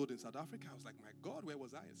 6 years old in South Africa, I was like, my God, where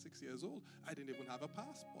was I at 6 years old? I didn't even have a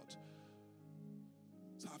passport.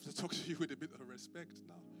 So I have to talk to you with a bit of respect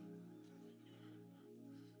now.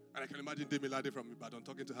 And I can imagine Demi Lade from Ibadan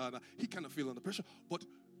talking to her now. He kind of feels under pressure. But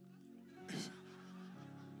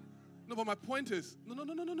no, but my point is, no,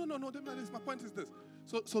 my point is this.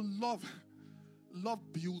 So love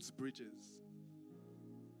builds bridges.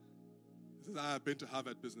 He says, I've been to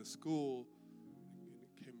Harvard Business School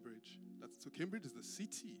in Cambridge. So Cambridge is the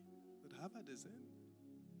city that Harvard is in.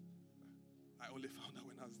 I only found out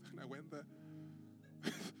when I went there.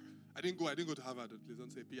 I didn't go to Harvard. Please don't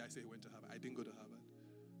say P. I say he went to Harvard. I didn't go to Harvard.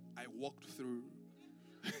 I walked through.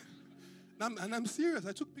 and I'm serious.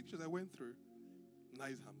 I took pictures. I went through.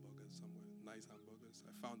 Nice hamburgers somewhere. Nice hamburgers.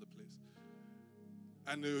 I found the place.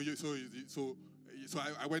 And so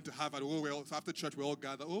I went to Harvard. So after church, we all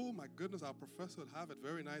gathered. Oh, my goodness, our professor at Harvard,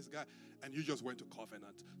 very nice guy. And you just went to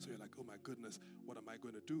Covenant. So you're like, oh, my goodness, what am I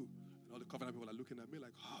going to do? And all the Covenant people are looking at me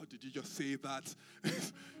like, how did you just say that?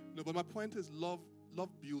 No, but my point is love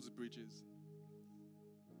builds bridges.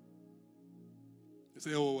 You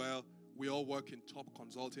say, oh, well, we all work in top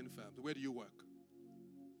consulting firms. Where do you work?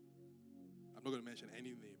 I'm not going to mention any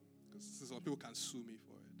name because some people can sue me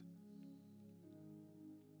for it.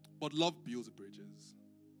 But love builds bridges.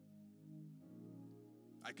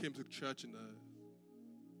 I came to church in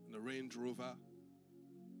a Range Rover.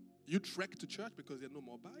 You trek to church because there are no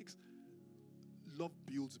more bikes. Love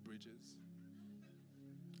builds bridges.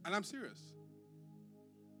 And I'm serious.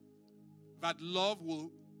 That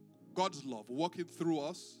God's love working through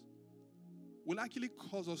us will actually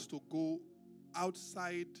cause us to go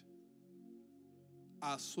outside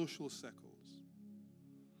our social circles.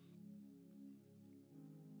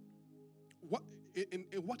 In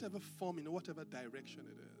whatever form, in whatever direction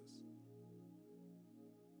it is.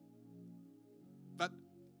 That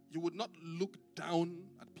you would not look down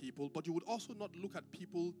at people, but you would also not look at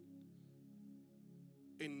people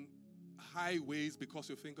in high ways because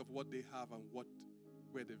you think of what they have and where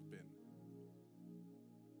they've been.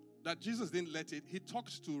 That Jesus didn't let it. He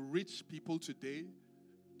talked to rich people today.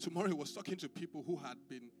 Tomorrow he was talking to people who had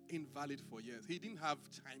been invalid for years. He didn't have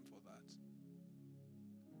time for that.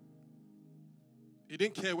 He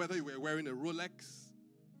didn't care whether you were wearing a Rolex.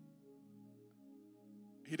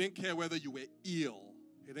 He didn't care whether you were ill.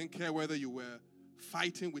 He didn't care whether you were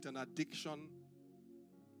fighting with an addiction.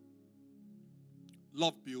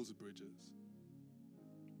 Love builds bridges.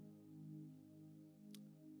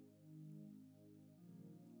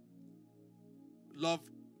 Love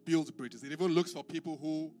builds bridges. It even looks for people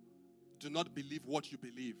who do not believe what you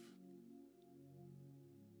believe.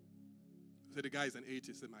 So the guy is an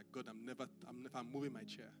atheist. Say, my God, I'm moving my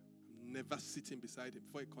chair. I'm never sitting beside him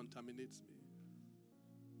before it contaminates me.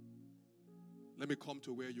 Let me come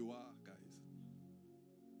to where you are, guys.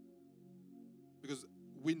 Because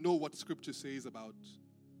we know what Scripture says about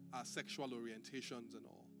our sexual orientations and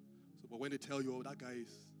all. So, but when they tell you, oh, that guy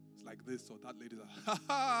is like this, or that lady's like, ha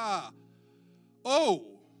ha, oh,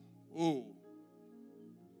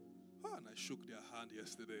 and I shook their hand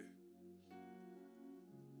yesterday.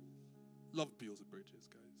 Love builds bridges,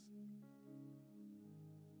 guys.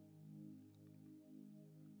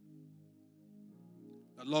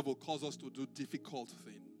 That love will cause us to do difficult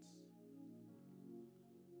things.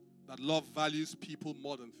 That love values people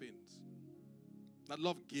more than things. That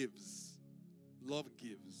love gives. Love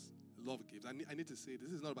gives. Love gives. I need to say,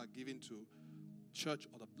 this is not about giving to church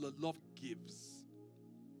or the love gives.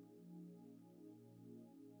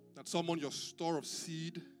 That someone, your store of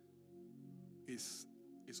seed is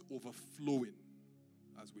overflowing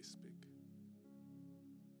as we speak.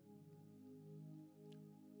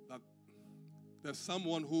 That there's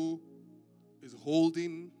someone who is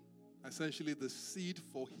holding essentially the seed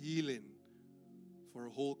for healing for a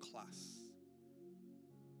whole class.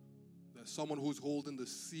 There's someone who's holding the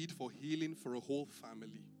seed for healing for a whole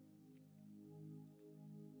family.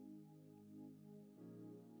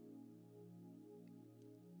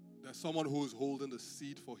 There's someone who's holding the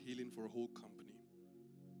seed for healing for a whole company.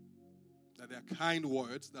 That there are kind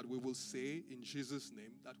words that we will say in Jesus'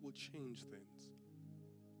 name that will change things.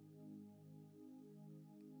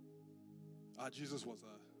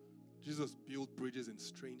 Jesus built bridges in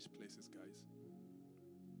strange places, guys.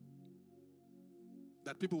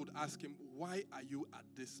 That people would ask him, why are you at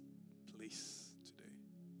this place today?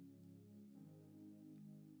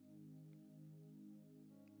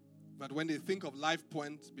 But when they think of Life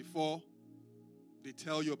Point, before they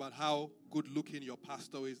tell you about how good looking your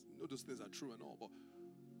pastor is, those things are true and all,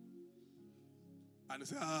 and they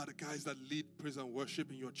say, the guys that lead praise and worship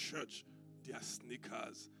in your church, they are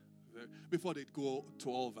sneakers. Before they go to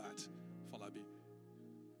all that, Falabi,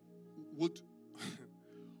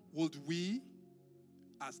 would we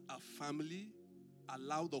as a family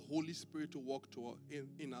allow the Holy Spirit to walk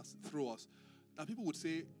in us, through us, that people would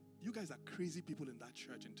say, you guys are crazy people in that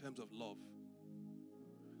church in terms of love?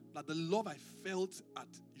 That the love I felt at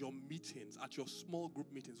your meetings, at your small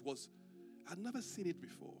group meetings, I'd never seen it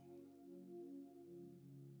before.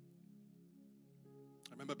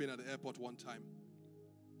 I remember being at the airport one time.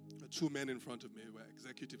 Two men in front of me were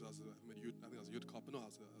executives. I think I was a youth corp. No, I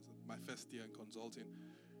was my first year in consulting.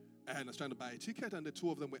 And I was trying to buy a ticket, and the two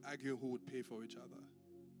of them were arguing who would pay for each other.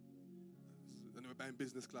 And they were buying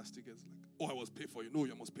business class tickets. Like, I must pay for you. No,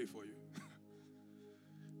 I must pay for you.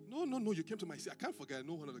 No, you came to my seat. I can't forget. I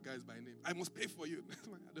know one of the guys by name. I must pay for you.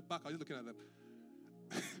 At the back, I was just looking at them.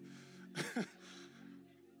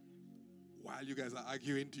 While you guys are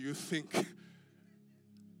arguing, do you think?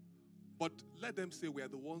 But let them say we are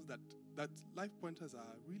the ones that Life Pointers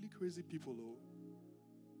are really crazy people, though.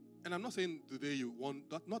 And I'm not saying today you want,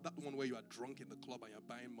 not that one where you are drunk in the club and you're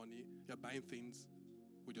buying money, you're buying things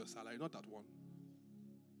with your salary, not that one.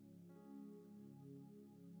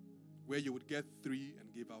 Where you would get 3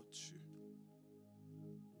 and give out 2.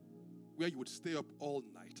 Where you would stay up all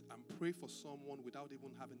night and pray for someone without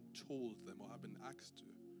even having told them or having asked to.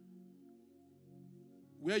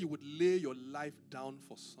 Where you would lay your life down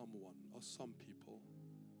for someone or some people.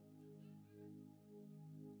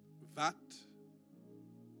 That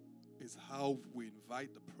is how we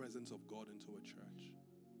invite the presence of God into a church.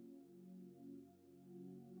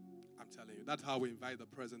 I'm telling you, that's how we invite the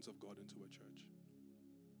presence of God into a church.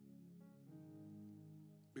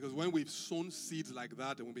 Because when we've sown seeds like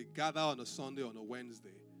that, and when we gather on a Sunday, on a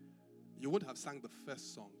Wednesday, you wouldn't have sang the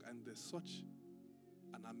first song, and there's such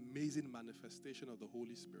an amazing manifestation of the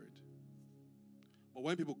Holy Spirit. But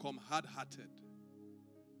when people come hard-hearted,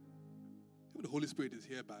 even the Holy Spirit is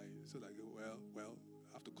hereby. So like, well,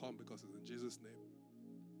 I have to come because it's in Jesus' name.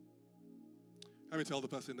 Let me tell the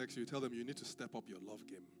person next to you, tell them you need to step up your love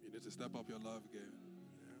game. You need to step up your love game.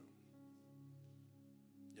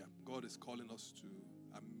 Yeah, God is calling us to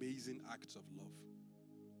amazing acts of love.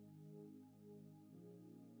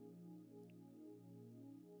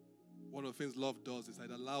 One of the things love does is that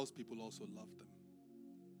it allows people also love them.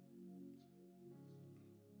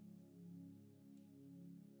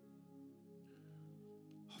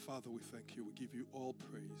 Father, we thank you. We give you all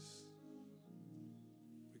praise.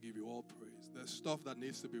 We give you all praise. There's stuff that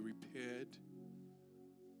needs to be repaired.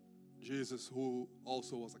 Jesus, who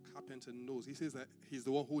also was a carpenter, knows. He says that he's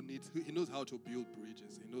the one he knows how to build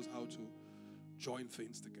bridges. He knows how to join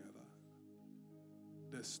things together.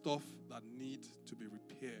 There's stuff that needs to be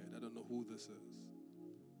repaired. I don't know who this is.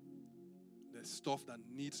 There's stuff that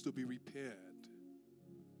needs to be repaired.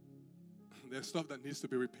 There's stuff that needs to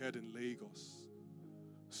be repaired in Lagos.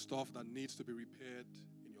 Stuff that needs to be repaired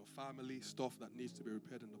in your family stuff that needs to be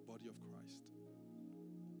repaired in the body of Christ.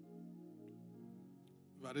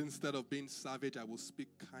 But instead of being savage, I will speak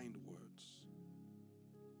kind words.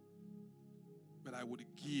 But I would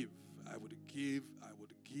give, I would give, I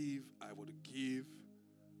would give, I would give.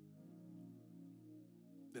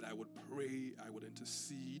 That I would pray, I would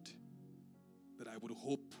intercede, that I would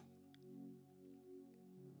hope,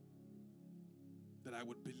 that I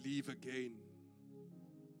would believe again,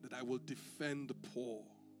 that I will defend the poor,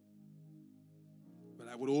 that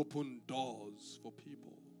I would open doors for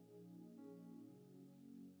people.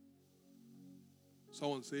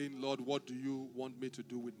 Someone saying, Lord, what do you want me to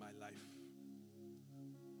do with my life?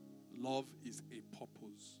 Love is a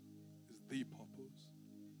purpose, is the purpose.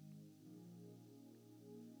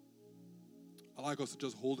 I'd like us to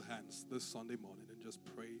just hold hands this Sunday morning and just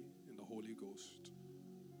pray in the Holy Ghost.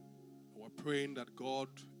 And we're praying that God,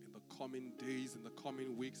 in the coming days, in the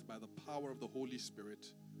coming weeks, by the power of the Holy Spirit,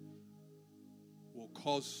 will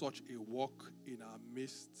cause such a work in our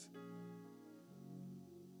midst,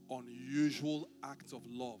 unusual acts of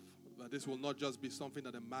love, that this will not just be something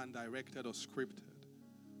that a man directed or scripted.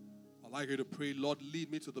 I'd like you to pray, Lord, lead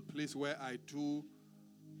me to the place where I do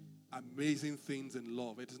amazing things in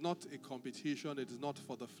love. It is not a competition. It is not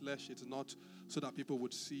for the flesh. It is not so that people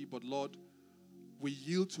would see. But Lord, we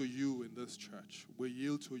yield to you in this church. We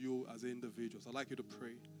yield to you as individuals. I'd like you to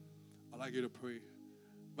pray. I'd like you to pray.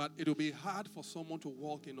 But it will be hard for someone to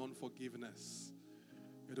walk in unforgiveness.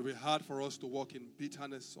 It will be hard for us to walk in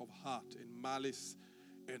bitterness of heart, in malice,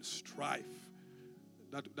 in strife.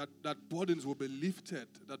 That burdens will be lifted.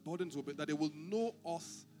 That they will know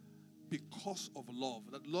us because of love,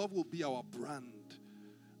 that love will be our brand,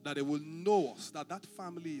 that they will know us, that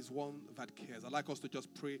family is one that cares. I'd like us to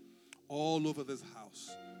just pray all over this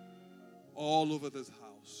house, all over this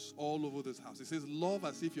house, all over this house. It says, love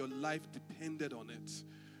as if your life depended on it.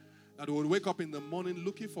 That we will wake up in the morning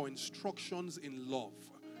looking for instructions in love.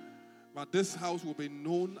 But this house will be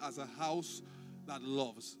known as a house that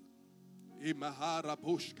loves. I'd like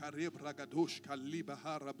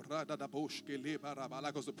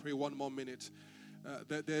us to pray one more minute.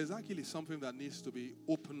 There's actually something that needs to be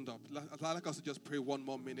opened up. I'd like us to just pray one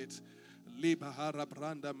more minute.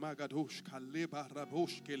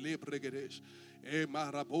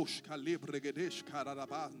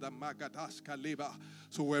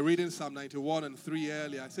 So we're reading Psalm 91 and 3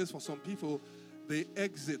 earlier. It says for some people, the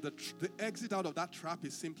exit out of that trap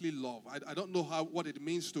is simply love. I don't know what it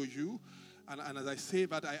means to you. And as I say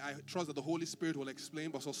that, I trust that the Holy Spirit will explain.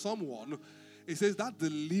 But for someone, it says that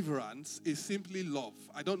deliverance is simply love.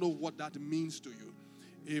 I don't know what that means to you.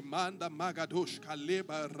 Imanda magadosh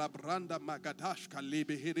kaleba rabranda magadash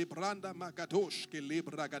kalebe herebranda magadosh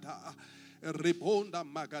kelebragada rebonda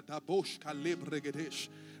magadabosh kalebregedesh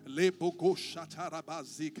lebogosh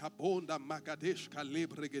atarabazi kabonda magadesh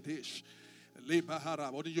kalebregedesh. Why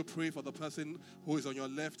don't you pray for the person who is on your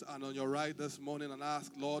left and on your right this morning and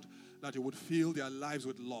ask, Lord, that you would fill their lives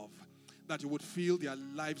with love. That you would fill their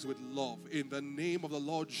lives with love in the name of the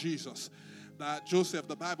Lord Jesus. That Joseph,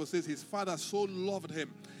 the Bible says, his father so loved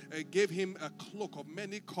him, gave him a cloak of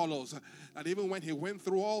many colors. And even when he went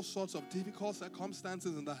through all sorts of difficult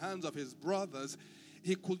circumstances in the hands of his brothers,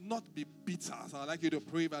 he could not be bitter. So I'd like you to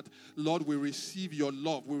pray that, Lord, we receive your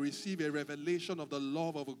love. We receive a revelation of the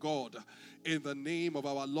love of God in the name of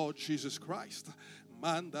our Lord Jesus Christ.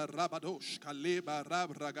 Manda rabadosh kaleba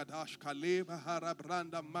rabragadash kaleba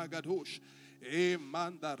harabranda magadosh e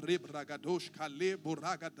manda rebragadosh kalebo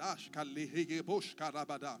ragadash kalehegebosh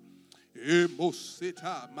karabada e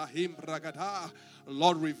mosita mahim bragada.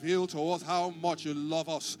 Lord, reveal to us how much you love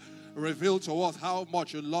us. Reveal to us how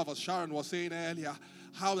much you love us. Sharon was saying earlier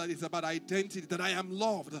how that it's about identity, that I am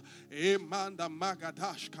loved. Emanda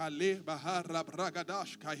magadash kale bahara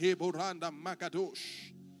bragadash kaheboranda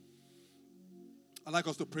magadosh. I'd like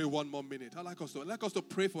us to pray one more minute. I'd like us to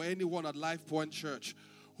pray for anyone at Life Point Church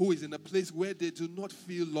who is in a place where they do not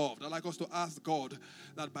feel loved. I'd like us to ask God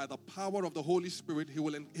that by the power of the Holy Spirit, He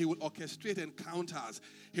will orchestrate encounters.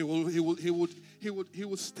 He will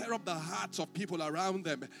stir up the hearts of people around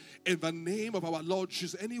them in the name of our Lord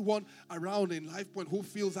Jesus. Anyone around in Life Point who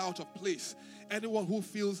feels out of place, anyone who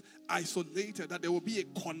feels isolated, that there will be a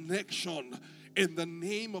connection in the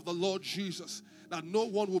name of the Lord Jesus. That no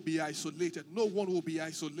one will be isolated. No one will be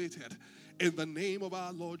isolated. In the name of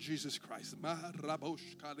our Lord Jesus Christ.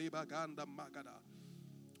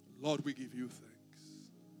 Lord, we give you thanks.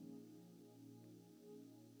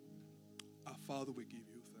 Our Father, we give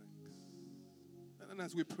you thanks. And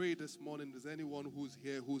as we pray this morning, is anyone who's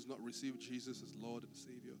here who's not received Jesus as Lord and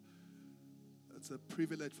Savior? It's a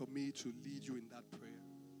privilege for me to lead you in that prayer.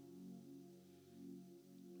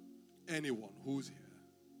 anyone who's here,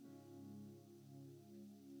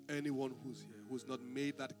 who's not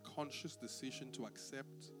made that conscious decision to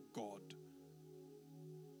accept God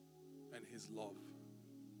and His love.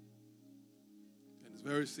 And it's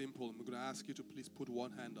very simple. I'm going to ask you to please put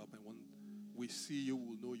one hand up, and when we see you,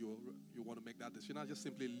 we'll know you want to make that decision. I'll just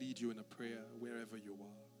simply lead you in a prayer wherever you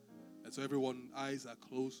are. And so everyone, eyes are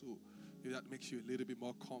closed, so if that makes you a little bit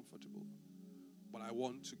more comfortable. But I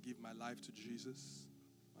want to give my life to Jesus.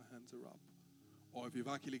 My hands are up. Or if you've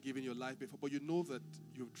actually given your life before, but you know that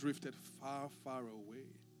you've drifted far, far away.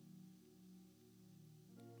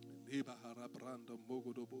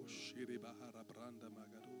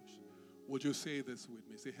 Would you say this with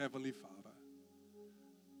me? Say, Heavenly Father,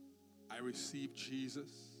 I receive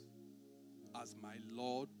Jesus as my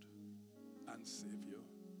Lord and Savior.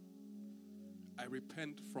 I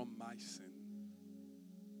repent from my sin.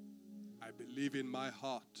 I believe in my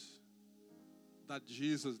heart that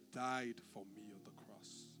Jesus died for me on the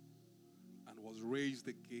cross and was raised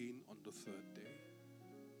again on the third day.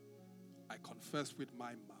 I confess with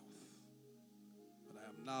my mouth that I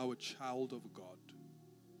am now a child of God,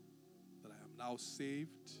 that I am now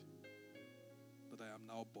saved, that I am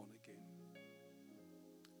now born again.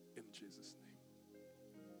 In Jesus' name.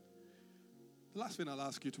 The last thing I'll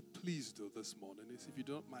ask you to please do this morning is, if you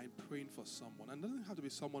don't mind, praying for someone. And it doesn't have to be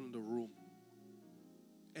someone in the room.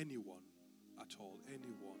 Anyone at all.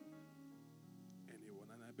 Anyone.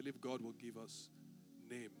 And I believe God will give us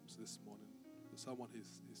names this morning. For someone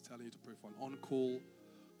he's telling you to pray for an on-call.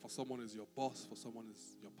 For someone is your boss. For someone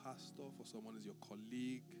is your pastor. For someone is your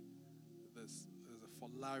colleague. There's a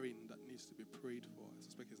Folarin that needs to be prayed for. I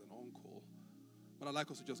suspect he's an on-call. But I'd like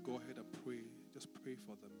us to just go ahead and pray. Just pray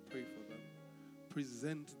for them. Pray for them.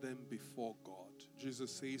 Present them before God.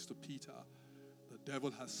 Jesus says to Peter, the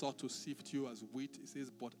devil has sought to sift you as wheat. He says,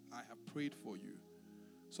 but I have prayed for you.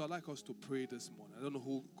 So I'd like us to pray this morning. I don't know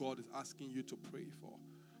who God is asking you to pray for.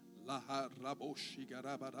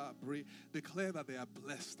 Declare that they are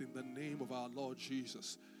blessed in the name of our Lord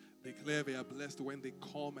Jesus. Declare they are blessed when they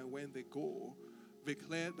come and when they go.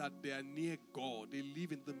 Declare that they are near God. They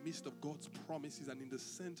live in the midst of God's promises and in the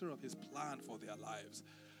center of His plan for their lives.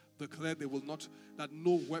 Declare that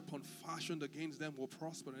no weapon fashioned against them will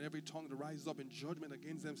prosper, and every tongue that rises up in judgment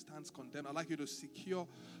against them stands condemned. I'd like you to secure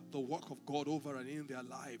the work of God over and in their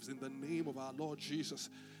lives in the name of our Lord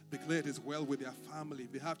Jesus. Declare it is well with their family.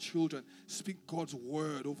 If they have children, speak God's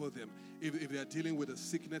word over them. If they are dealing with a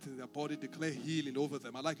sickness in their body, declare healing over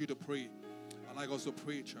them. I'd like you to pray. I'd like us to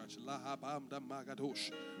pray, church.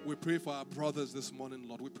 We pray for our brothers this morning,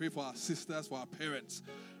 Lord. We pray for our sisters, for our parents.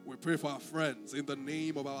 We pray for our friends in the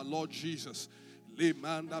name of our Lord Jesus. We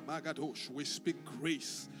speak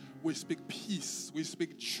grace. We speak peace. We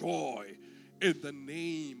speak joy in the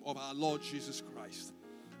name of our Lord Jesus Christ.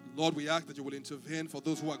 Lord, we ask that you will intervene for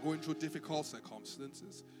those who are going through difficult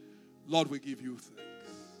circumstances. Lord, we give you thanks.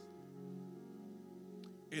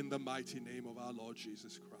 In the mighty name of our Lord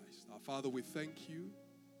Jesus Christ. Our Father, we thank you.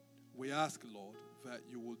 We ask, Lord, that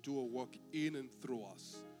you will do a work in and through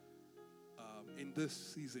us in this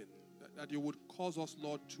season. That you would cause us,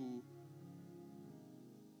 Lord, to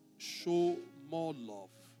show more love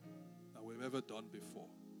than we've ever done before.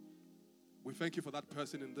 We thank you for that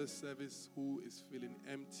person in this service who is feeling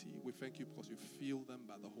empty. We thank you because you fill them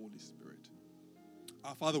by the Holy Spirit.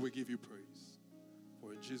 Our Father, we give you praise.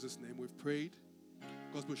 For in Jesus' name we've prayed.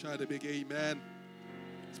 Gospel shout a big amen.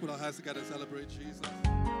 Let's put our hands together and celebrate Jesus.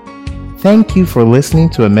 Thank you for listening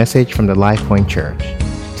to a message from the LifePoint Church.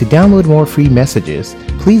 To download more free messages,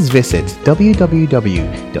 please visit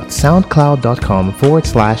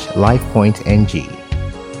www.soundcloud.com/LifePointNG.